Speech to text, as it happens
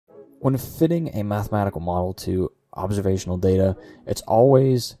When fitting a mathematical model to observational data, it's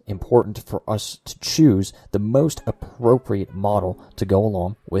always important for us to choose the most appropriate model to go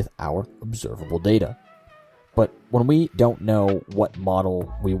along with our observable data. But when we don't know what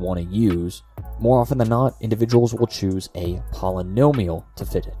model we want to use, more often than not, individuals will choose a polynomial to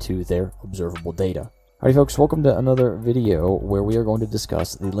fit to their observable data. Alright folks, welcome to another video where we are going to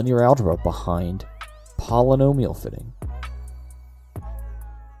discuss the linear algebra behind polynomial fitting.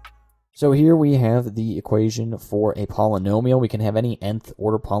 So here we have the equation for a polynomial. We can have any nth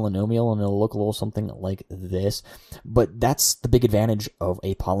order polynomial and it'll look a little something like this. But that's the big advantage of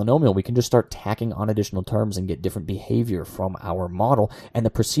a polynomial. We can just start tacking on additional terms and get different behavior from our model. And the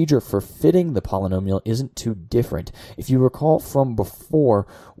procedure for fitting the polynomial isn't too different. If you recall from before,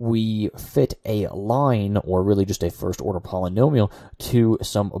 we fit a line, or really just a first order polynomial, to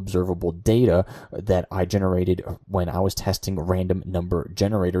some observable data that I generated when I was testing random number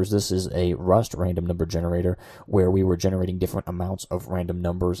generators. This is a Rust random number generator where we were generating different amounts of random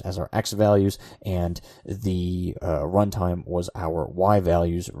numbers as our x values, and the runtime was our y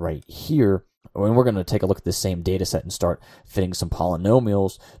values right here. And we're going to take a look at this same data set and start fitting some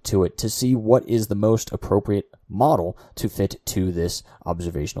polynomials to it to see what is the most appropriate model to fit to this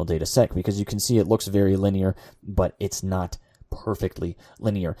observational data set, because you can see it looks very linear, but it's not perfectly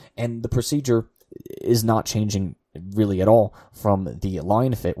linear. And the procedure is not changing really at all from the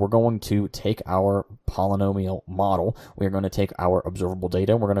line fit. We're going to take our polynomial model, we're going to take our observable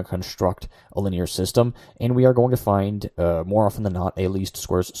data, and we're going to construct a linear system, and we are going to find, more often than not, a least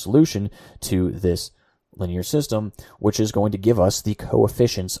squares solution to this linear system, which is going to give us the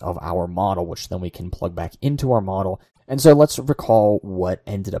coefficients of our model, which then we can plug back into our model. And so let's recall what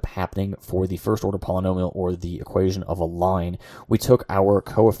ended up happening for the first order polynomial, or the equation of a line. We took our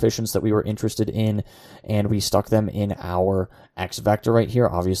coefficients that we were interested in and we stuck them in our x vector right here.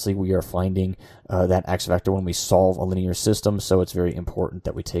 Obviously we are finding that x vector when we solve a linear system, so it's very important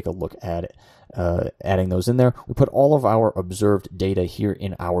that we take a look at it. Adding those in there. We put all of our observed data here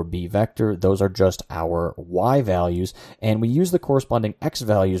in our b vector. Those are just our y values, and we use the corresponding x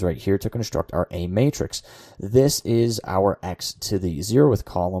values right here to construct our A matrix. This is our x to the 0th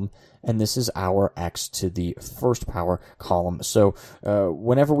column, and this is our x to the first power column. So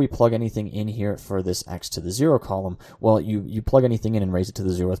whenever we plug anything in here for this x to the 0 column, well, you plug anything in and raise it to the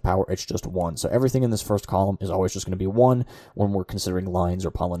 0th power, it's just 1. So everything in this first column is always just going to be 1 when we're considering lines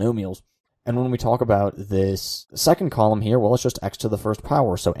or polynomials. And when we talk about this second column here, well, it's just x to the first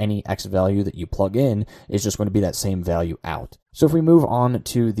power. So any x value that you plug in is just going to be that same value out. So if we move on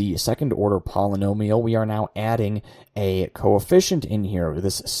to the second order polynomial, we are now adding a coefficient in here.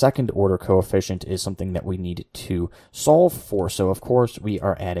 This second order coefficient is something that we need to solve for. So of course we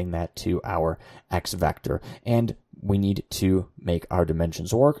are adding that to our x vector, and we need to make our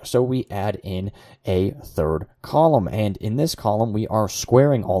dimensions work, so we add in a third column. And in this column, we are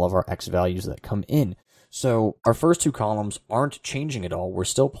squaring all of our x values that come in. So our first two columns aren't changing at all. We're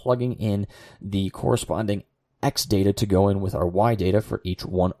still plugging in the corresponding x data to go in with our y data for each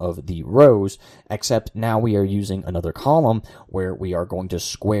one of the rows, except now we are using another column where we are going to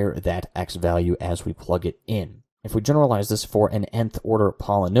square that x value as we plug it in. If we generalize this for an nth order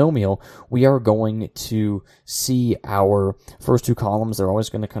polynomial, we are going to see our first two columns, they're always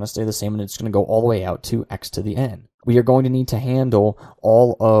going to kind of stay the same, and it's going to go all the way out to x to the n. We are going to need to handle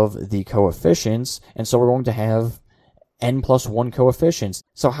all of the coefficients, and so we're going to have n plus 1 coefficients.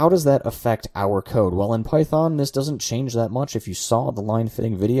 So how does that affect our code? Well, in Python, this doesn't change that much. If you saw the line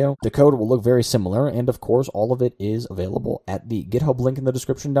fitting video, the code will look very similar, and of course, all of it is available at the GitHub link in the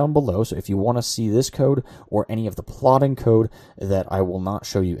description down below. So if you want to see this code or any of the plotting code that I will not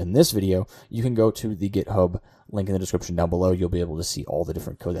show you in this video, you can go to the GitHub link in the description down below. You'll be able to see all the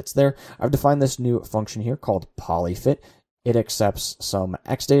different code that's there. I've defined this new function here called polyfit. It accepts some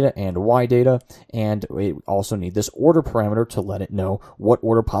x data and y data, and we also need this order parameter to let it know what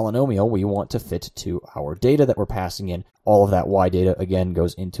order polynomial we want to fit to our data that we're passing in. All of that y data, again,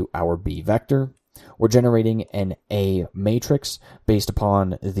 goes into our b vector. We're generating an A matrix based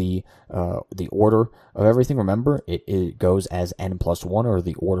upon the order of everything. Remember, it goes as n plus 1, or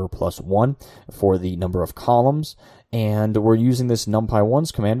the order plus 1, for the number of columns. And we're using this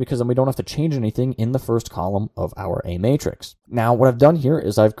numpy1s command because then we don't have to change anything in the first column of our A matrix. Now, what I've done here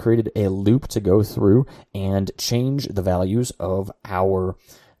is I've created a loop to go through and change the values of our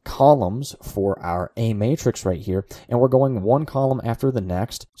columns for our A matrix right here, and we're going one column after the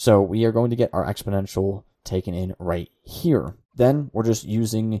next. So we are going to get our exponential taken in right here. Then we're just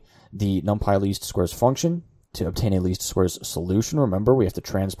using the numpy least squares function to obtain a least squares solution. Remember, we have to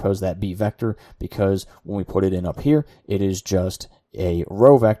transpose that b vector because when we put it in up here, it is just a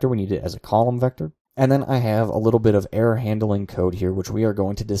row vector. We need it as a column vector. And then I have a little bit of error handling code here, which we are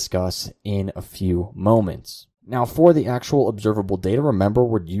going to discuss in a few moments. Now, for the actual observable data, remember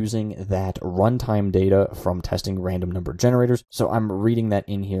we're using that runtime data from testing random number generators. So I'm reading that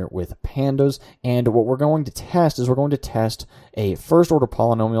in here with pandas. And what we're going to test is we're going to test a first order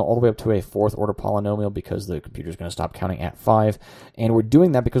polynomial all the way up to a fourth order polynomial because the computer is going to stop counting at 5. And we're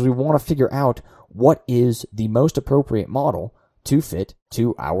doing that because we want to figure out what is the most appropriate model to fit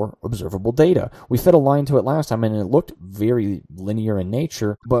to our observable data. We fit a line to it last time and it looked very linear in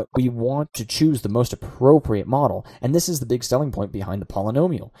nature, but we want to choose the most appropriate model. And this is the big selling point behind the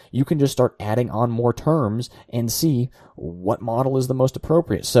polynomial. You can just start adding on more terms and see what model is the most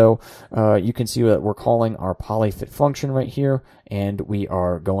appropriate. So you can see that we're calling our polyfit function right here, and we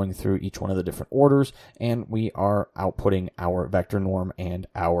are going through each one of the different orders, and we are outputting our vector norm and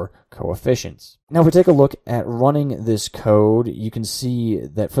our coefficients. Now, if we take a look at running this code, you can see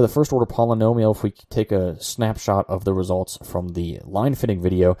that for the first order polynomial, if we take a snapshot of the results from the line fitting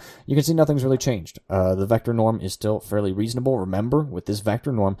video, you can see nothing's really changed. The vector norm is still fairly reasonable. Remember, with this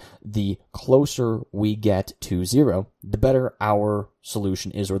vector norm, the closer we get to 0, the better our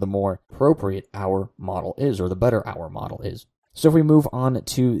solution is, or the more appropriate our model is, or the better our model is. So if we move on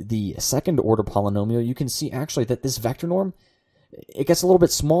to the second order polynomial, you can see actually that this vector norm, it gets a little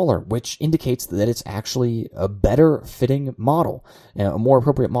bit smaller, which indicates that it's actually a better fitting model, a more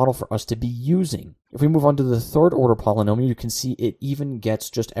appropriate model for us to be using. If we move on to the third order polynomial, you can see it even gets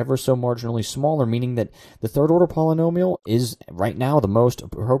just ever so marginally smaller, meaning that the third order polynomial is right now the most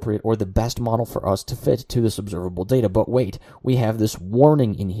appropriate or the best model for us to fit to this observable data. But wait, we have this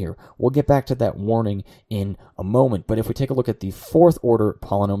warning in here. We'll get back to that warning in a moment. But if we take a look at the fourth order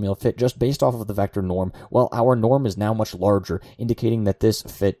polynomial fit just based off of the vector norm, well, our norm is now much larger, indicating that this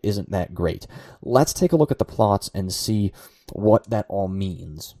fit isn't that great. Let's take a look at the plots and see what that all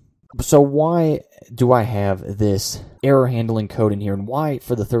means. So why do I have this error handling code in here, and why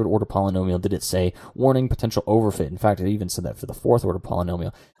for the third order polynomial did it say warning potential overfit? In fact, it even said that for the fourth order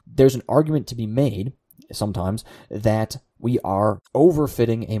polynomial. There's an argument to be made sometimes that we are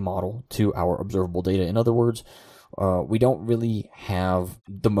overfitting a model to our observable data. In other words, we don't really have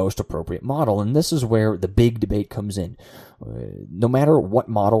the most appropriate model, and this is where the big debate comes in. No matter what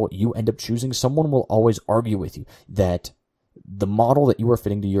model you end up choosing, someone will always argue with you that the model that you are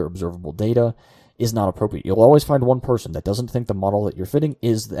fitting to your observable data is not appropriate. You'll always find one person that doesn't think the model that you're fitting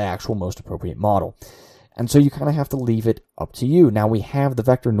is the actual most appropriate model. And so you kind of have to leave it up to you. Now, we have the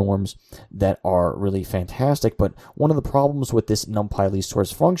vector norms that are really fantastic, but one of the problems with this numpy least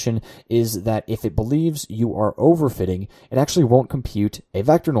source function is that if it believes you are overfitting, it actually won't compute a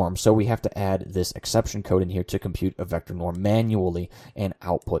vector norm. So we have to add this exception code in here to compute a vector norm manually and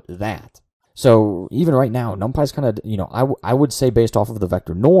output that. So even right now, NumPy's kind of, I would say based off of the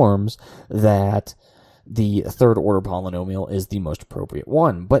vector norms that the third order polynomial is the most appropriate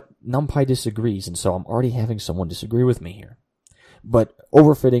one, but NumPy disagrees, and so I'm already having someone disagree with me here. But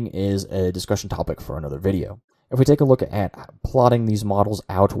overfitting is a discussion topic for another video. If we take a look at plotting these models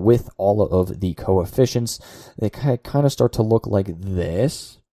out with all of the coefficients, they kind of start to look like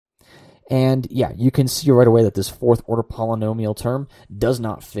this. And yeah, you can see right away that this fourth order polynomial term does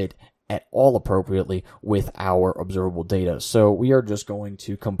not fit at all appropriately with our observable data. So we are just going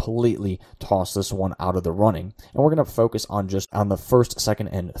to completely toss this one out of the running. And we're going to focus on the first, second,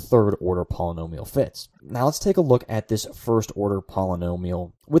 and third order polynomial fits. Now let's take a look at this first order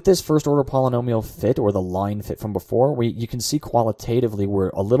polynomial. With this first order polynomial fit, or the line fit from before, you can see qualitatively we're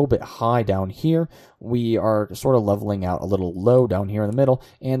a little bit high down here. We are sort of leveling out a little low down here in the middle,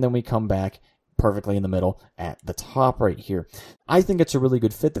 and then we come back perfectly in the middle at the top right here. I think it's a really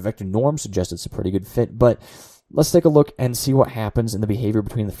good fit. The vector norm suggests it's a pretty good fit, but let's take a look and see what happens in the behavior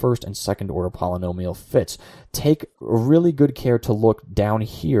between the first and second order polynomial fits. Take really good care to look down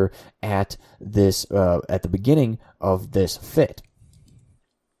here at this, at the beginning of this fit.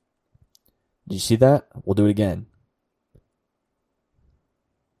 Did you see that? We'll do it again.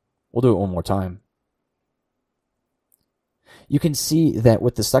 We'll do it one more time. You can see that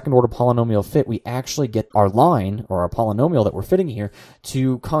with the second order polynomial fit, we actually get our line, or our polynomial that we're fitting here,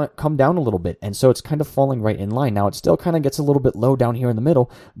 to come down a little bit. And so it's kind of falling right in line. Now, it still kind of gets a little bit low down here in the middle,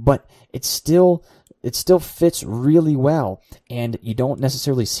 but it still fits really well. And you don't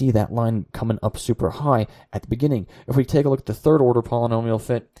necessarily see that line coming up super high at the beginning. If we take a look at the third order polynomial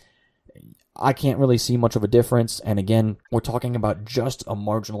fit, I can't really see much of a difference, and again, we're talking about just a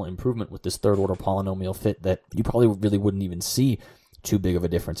marginal improvement with this third order polynomial fit that you probably really wouldn't even see too big of a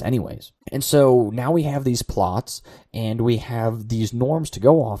difference anyways. And so now we have these plots, and we have these norms to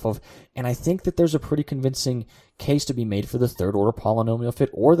go off of, and I think that there's a pretty convincing case to be made for the third order polynomial fit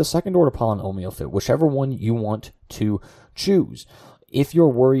or the second order polynomial fit, whichever one you want to choose. If you're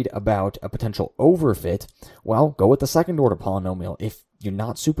worried about a potential overfit, well, go with the second order polynomial. If you're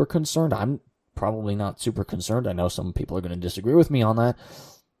not super concerned, I'm probably not super concerned. I know some people are going to disagree with me on that.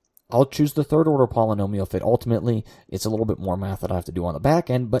 I'll choose the third order polynomial fit. Ultimately, it's a little bit more math that I have to do on the back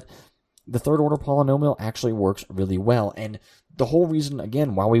end, but the third order polynomial actually works really well. And the whole reason,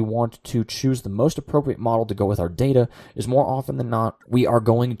 again, why we want to choose the most appropriate model to go with our data is more often than not, we are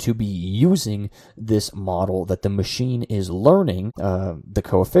going to be using this model that the machine is learning the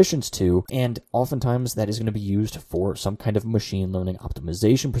coefficients to, and oftentimes that is going to be used for some kind of machine learning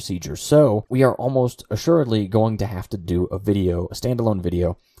optimization procedure. So we are almost assuredly going to have to do a standalone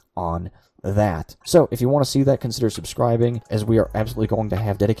video on that. So if you want to see that, consider subscribing, as we are absolutely going to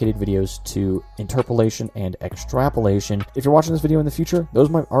have dedicated videos to interpolation and extrapolation. If you're watching this video in the future, those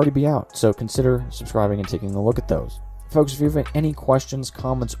might already be out, so consider subscribing and taking a look at those. Folks, if you have any questions,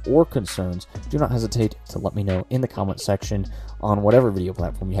 comments, or concerns, do not hesitate to let me know in the comment section on whatever video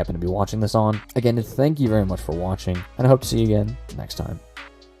platform you happen to be watching this on. Again, thank you very much for watching, and I hope to see you again next time.